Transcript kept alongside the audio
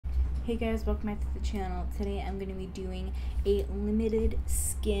Hey guys, welcome back to the channel. Today I'm going to be doing a limited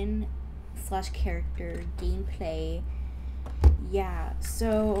skin slash character gameplay. Yeah,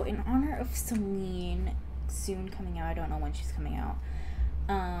 so in honor of Celine soon coming out, I don't know when she's coming out,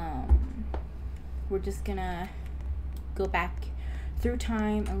 we're just gonna go back through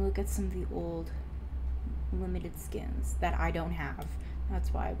time and look at some of the old limited skins that I don't have.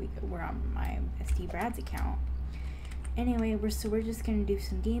 That's why we're on my SD Brad's account. Anyway, we're just gonna do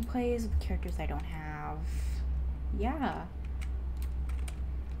some gameplays with characters I don't have. Yeah.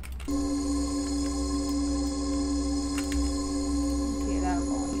 Okay, that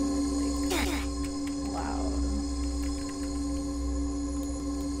volume is like loud.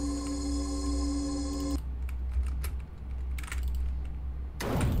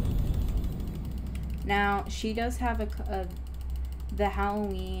 Now she does have the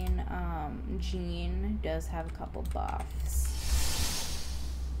Halloween Jean does have a couple buffs.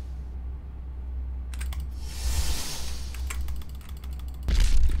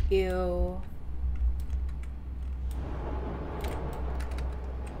 Ew.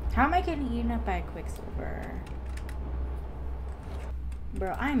 How am I getting eaten up by a Quicksilver?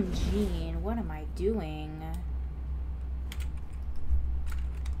 Bro, I'm Jean. What am I doing?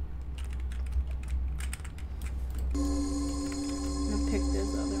 Pick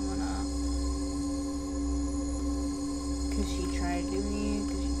this other one up because she tried me,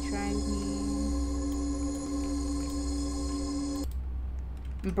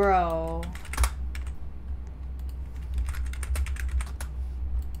 bro.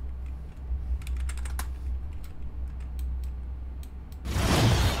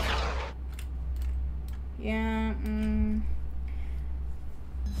 Yeah.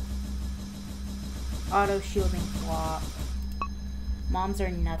 Auto shielding flop. Moms are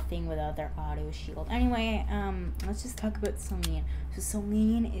nothing without their auto shield. Anyway, let's just talk about Celine. So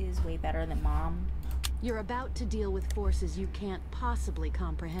Celine is way better than Mom. You're about to deal with forces you can't possibly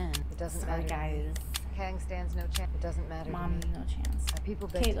comprehend. It doesn't matter, guys. Kang stands no chance. It doesn't matter. Mom, to me. no chance. People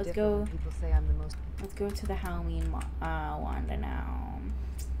beg Okay, to let's differ go. when people say I'm the most. Let's go to the Halloween Wanda now,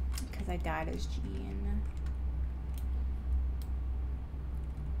 because I died as Jean.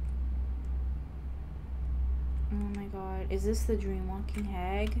 Oh my god. Is this the Dreamwalking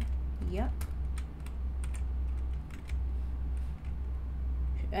Hag? Yep.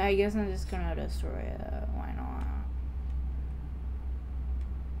 I guess I'm just gonna destroy it. Why not?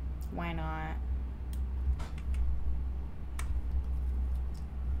 Why not?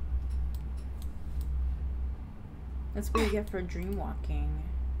 That's what you get for dreamwalking.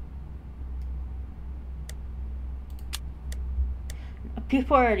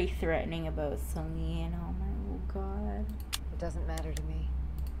 People are already threatening about Celine. Oh my god. It doesn't matter to me.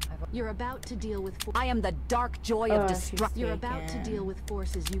 You're about to deal with I am the dark joy of destruction. You're about to deal with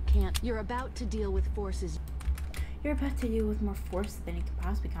forces you can't. You're about to deal with forces. You're about to deal with more force than you could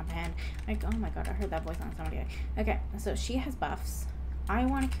possibly comprehend. Like, oh my god, I heard that voice on somebody. Okay, so she has buffs. I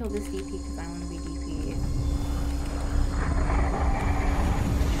want to kill this DP because I want to be DP.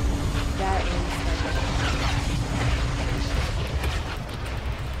 That is like,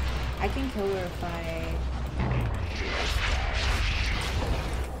 I can kill her if I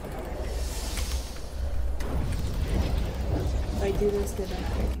do this, then I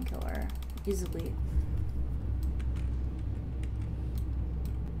can kill her easily.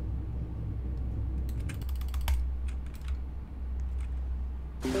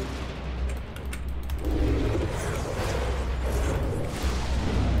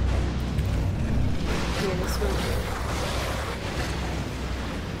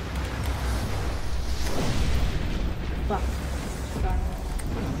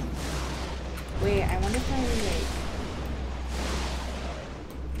 Wait, I wonder if I like.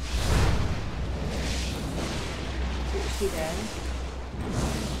 Is she dead?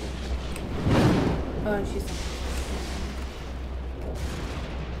 Oh, she's not.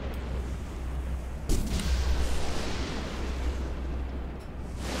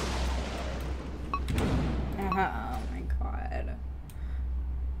 Oh my god.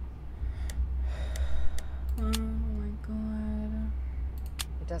 Oh my god.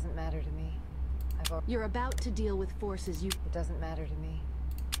 It doesn't matter to me. You're about to deal with forces you. It doesn't matter to me.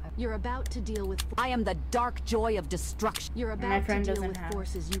 You're about to deal with. I am the dark joy of destruction. You're about to deal with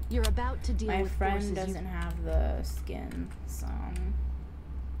forces you. You're about to deal with forces you. My friend doesn't have the skin, so.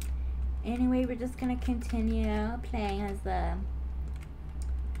 Anyway, we're just gonna continue playing as the.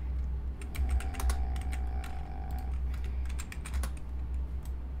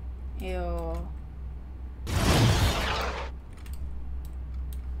 Ew.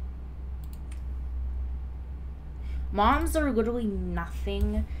 Moms are literally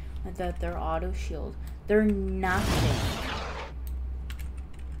nothing that their auto shield. They're nothing.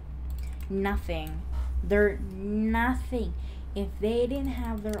 Nothing. They're nothing. If they didn't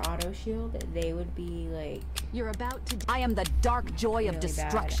have their auto shield, they would be like. You're about to. I am the dark joy of Really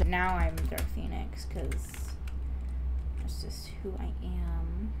destruction. bad. Now I'm Dark Phoenix because that's just who I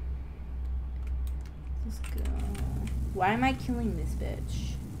am. Let's go. Why am I killing this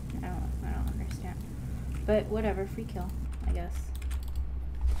bitch? I don't understand. But whatever, free kill, I guess.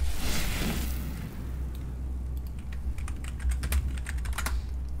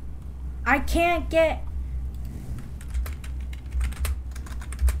 I can't get.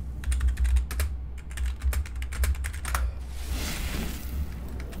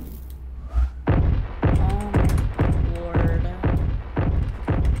 Oh my lord.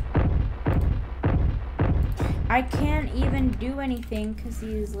 I can't even do anything because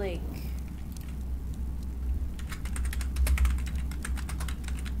he's like.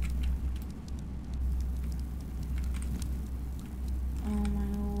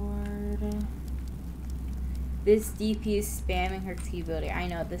 This DP is spamming her T ability. I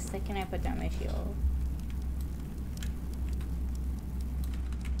know, the second I put down my shield.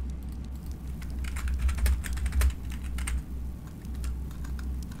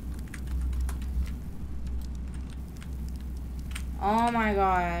 Oh my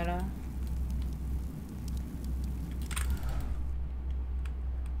god.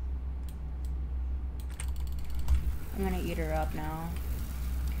 I'm gonna eat her up now.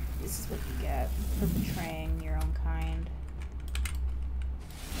 This is what you get for betraying your own kind.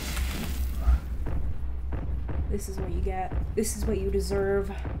 This is what you get. This is what you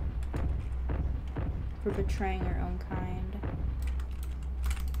deserve for betraying your own kind.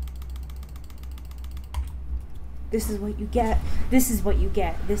 This is what you get. This is what you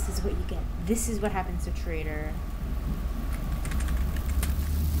get. This is what you get. This is what happens to traitor.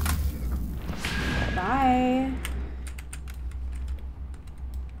 Bye.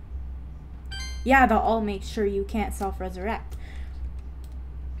 Yeah, they'll all make sure you can't self-resurrect.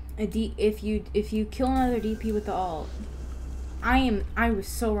 If you kill another DP with the ult, I was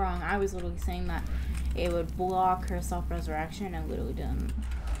so wrong. I was literally saying that it would block her self-resurrection and literally didn't.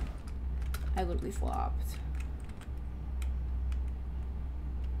 I literally flopped.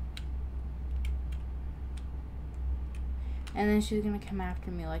 And then she's gonna come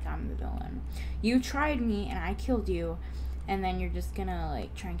after me like I'm the villain. You tried me and I killed you. And then you're just gonna,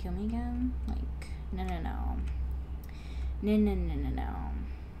 like, try and kill me again? Like, no. No.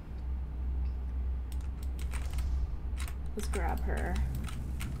 Let's grab her.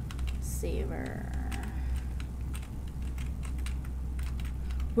 Save her.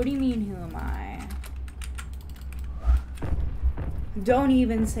 What do you mean, who am I? Don't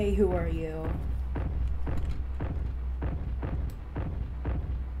even say, who are you?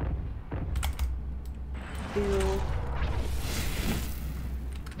 Ew.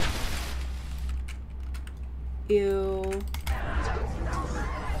 Ew.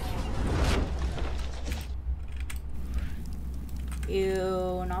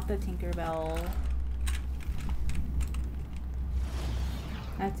 Ew, not the Tinkerbell.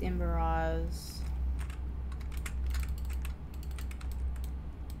 That's Imbaraz.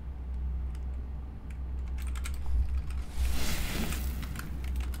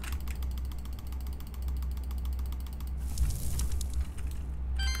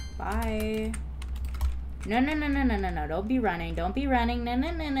 Bye. No. Don't be running. Don't be running. No.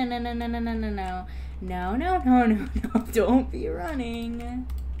 No. Don't be running.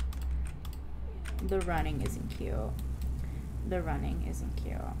 The running isn't cute. The running isn't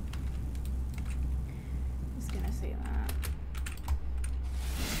cute. Just gonna say that.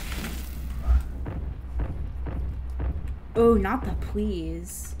 Oh, not the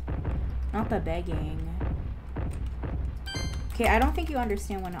please. Not the begging. Okay, I don't think you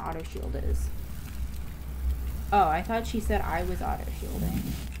understand what an auto shield is. Oh, I thought she said I was auto shielding.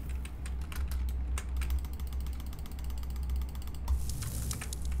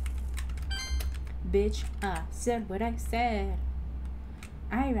 Bitch, I said what I said.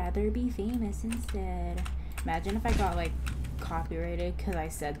 I'd rather be famous instead. Imagine if I got, like, copyrighted because I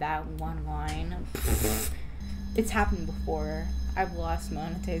said that one line. It's happened before. I've lost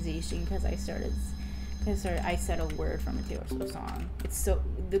monetization because I said a word from a Taylor Swift song. It's so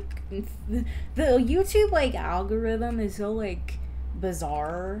the YouTube like algorithm is so like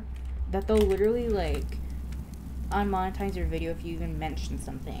bizarre that they'll literally like unmonetize your video if you even mention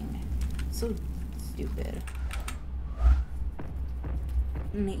something. It's so stupid.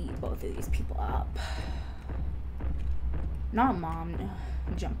 I'm gonna eat both of these people up. Not mom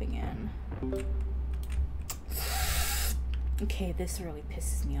jumping in. Okay, this really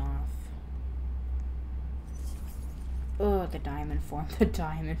pisses me off. Oh, the diamond form. The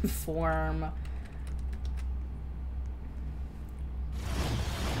diamond form.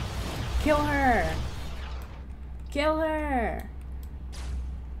 Kill her! Kill her!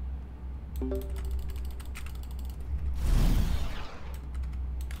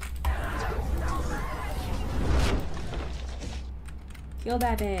 Kill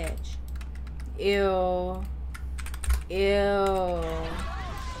that bitch. Ew. Ew.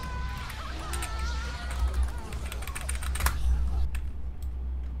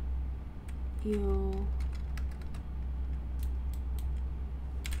 Ew.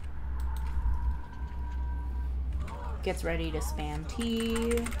 Gets ready to spam T.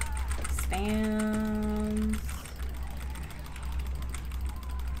 Spams.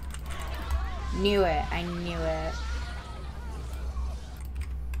 Knew it. I knew it.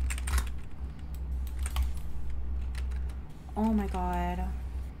 Oh my god.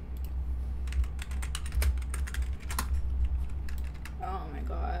 Oh my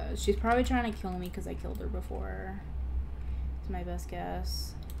god. She's probably trying to kill me because I killed her before. It's my best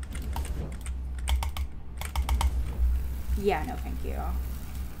guess. Yeah, no thank you.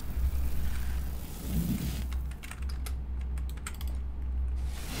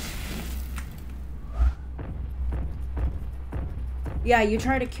 Yeah, you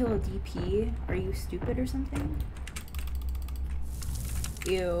try to kill a DP. Are you stupid or something?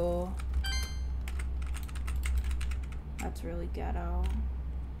 Ew. That's really ghetto.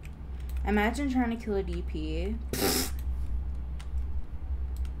 Imagine trying to kill a DP.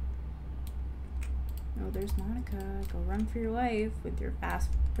 Oh, there's Monica. Go run for your life with your fast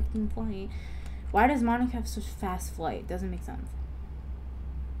freaking flight. Why does Monica have such fast flight? Doesn't make sense.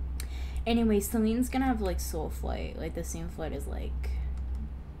 Anyway, Celine's gonna have like soul flight. Like the same flight as like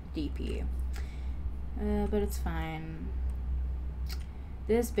DP. But it's fine.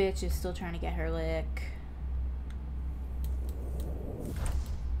 This bitch is still trying to get her lick.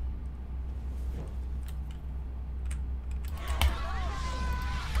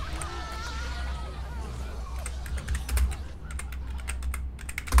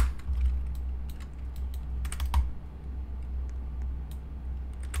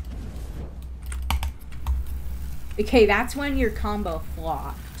 Okay, that's when your combo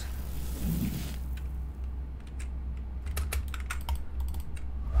flopped.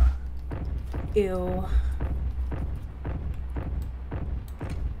 Ew.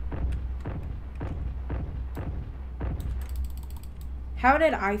 How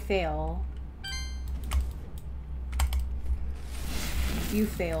did I fail? You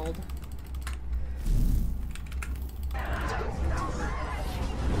failed.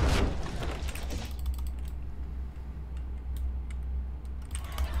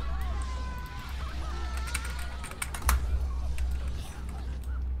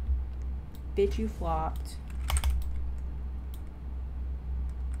 Bitch, you flopped.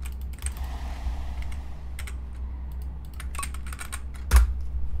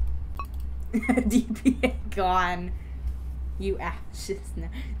 DPA gone. You ashes. No.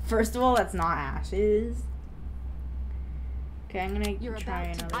 First of all, that's not ashes. Okay, I'm gonna try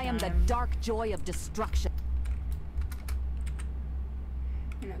another time. I am the dark joy of destruction.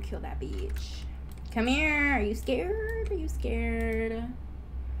 I'm gonna kill that bitch. Come here. Are you scared? Are you scared?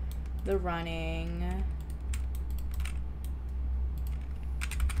 The running.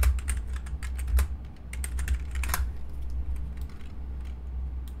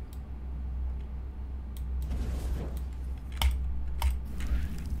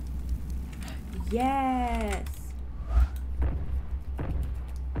 Yes.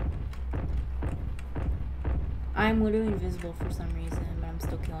 I'm literally invisible for some reason, but I'm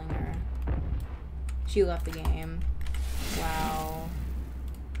still killing her. She left the game. Wow.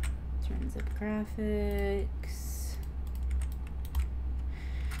 Turn zip graphics.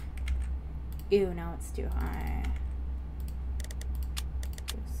 Ew, now it's too high.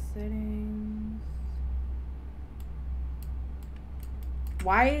 Go settings.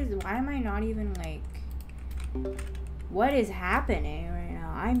 Why am I not even like, what is happening right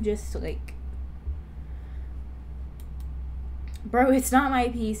now? I'm just like, bro, it's not my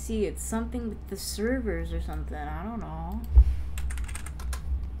PC, it's something with the servers or something, I don't know.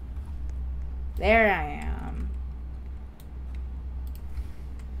 There I am.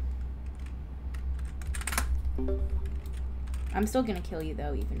 I'm still gonna kill you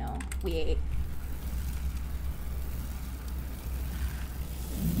though, even though we ate.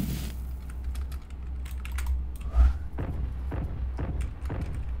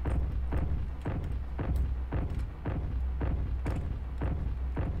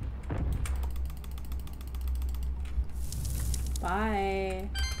 Bye.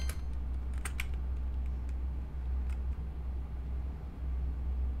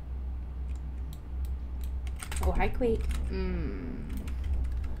 Oh, hi, Quake.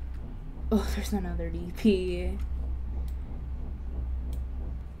 Oh, there's another DP.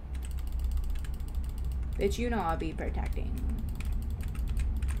 Bitch, you know I'll be protecting.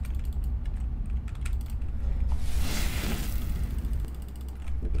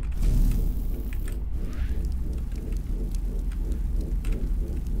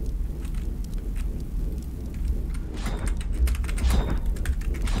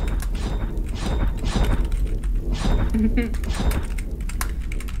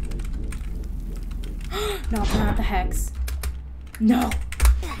 No, not the hex. No.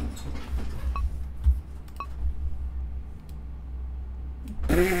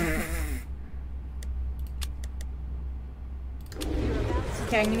 Okay,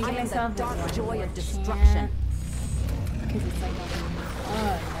 I'm gonna give myself dark one joy more of destruction. Because it's like,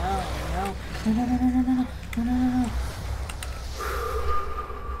 oh no, no, no, no, no, no, no, no, no, no, no.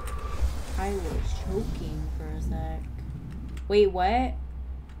 I was choking for a sec. Wait, what?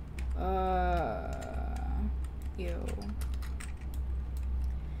 Ew.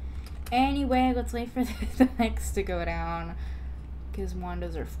 Anyway, let's wait for the hex to go down. Because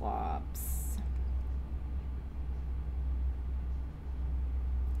Wandas are flops.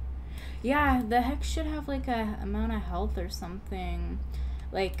 Yeah, the hex should have like a amount of health or something.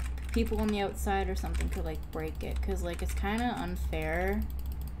 Like, people on the outside or something could like break it. Because like, it's kind of unfair.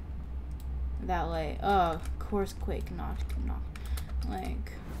 That like, oh, of course Quake not,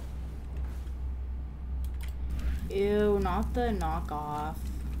 like, ew, not the knockoff.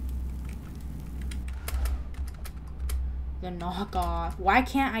 The knockoff. Why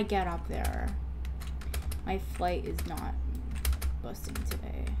can't I get up there? My flight is not busting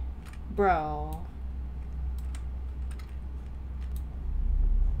today. Bro.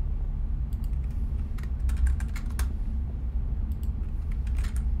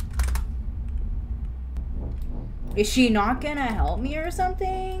 Is she not gonna help me or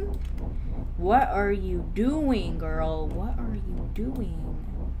something? What are you doing, girl? What are you doing?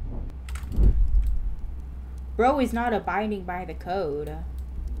 Bro is not abiding by the code.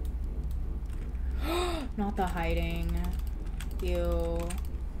 Not the hiding. Ew.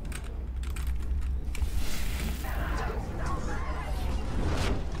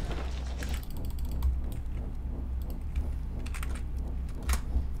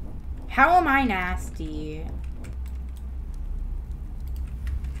 How am I nasty?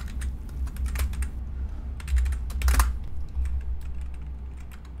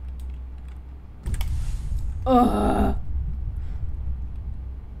 Ugh.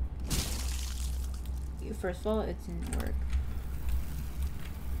 First of all, it didn't work.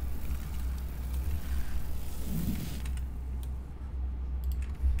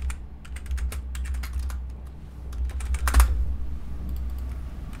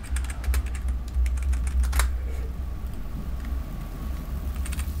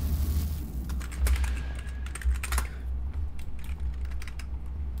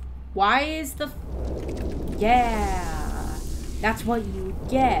 Why is the... Yeah, that's what you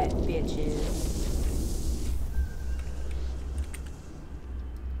get, bitches.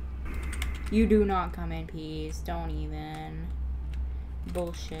 You do not come in peace. Don't even.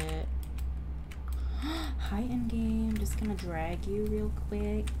 Bullshit. Hi, endgame. Just gonna drag you real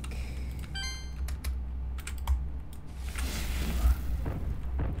quick.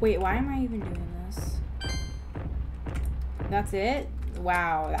 Wait, why am I even doing this? That's it?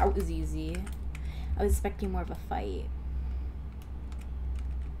 Wow, that was easy. I was expecting more of a fight.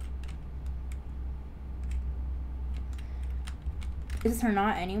 Is there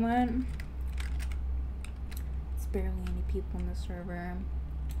not anyone? It's barely any people in the server.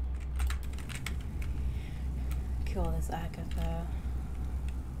 Kill this Agatha.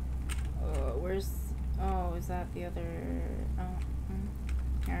 Oh, where's... Oh, is that the other... Oh,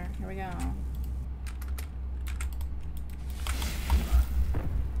 here we go.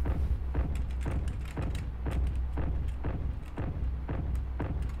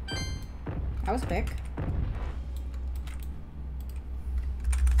 That was quick.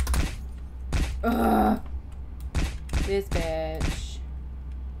 Ugh. This bitch.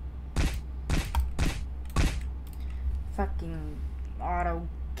 Fucking auto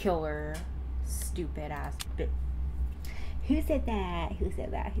killer. Stupid ass bitch. Who said that? Who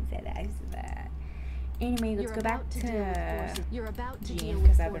said that? Who said that? Who said that? Anyway, let's go back to GM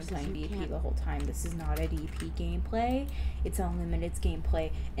because I've been playing DP the whole time. This is not a DP gameplay. It's Unlimited's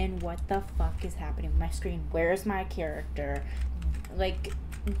gameplay. And what the fuck is happening with my screen? Where's my character? Like,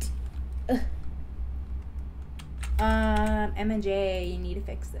 MNJ, you need to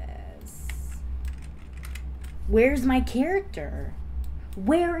fix this. Where's my character?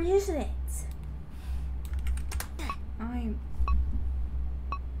 Where is it?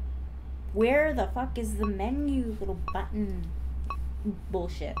 Where the fuck is the menu, little button?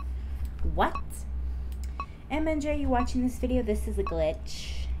 Bullshit. What? MNJ, you watching this video? This is a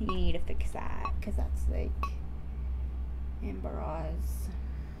glitch. You need to fix that, because that's like embarrass.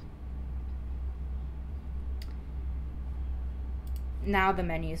 Now the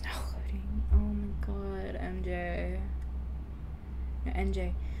menu's not loading. Oh my god, MJ. No,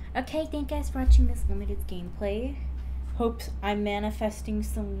 NJ. Okay, thank you guys for watching this limited gameplay. Hope I'm manifesting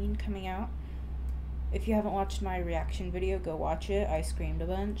Celine coming out. If you haven't watched my reaction video, go watch it. I screamed a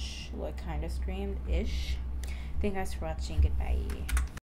bunch. Like, kind of screamed-ish. Thank you guys for watching. Goodbye.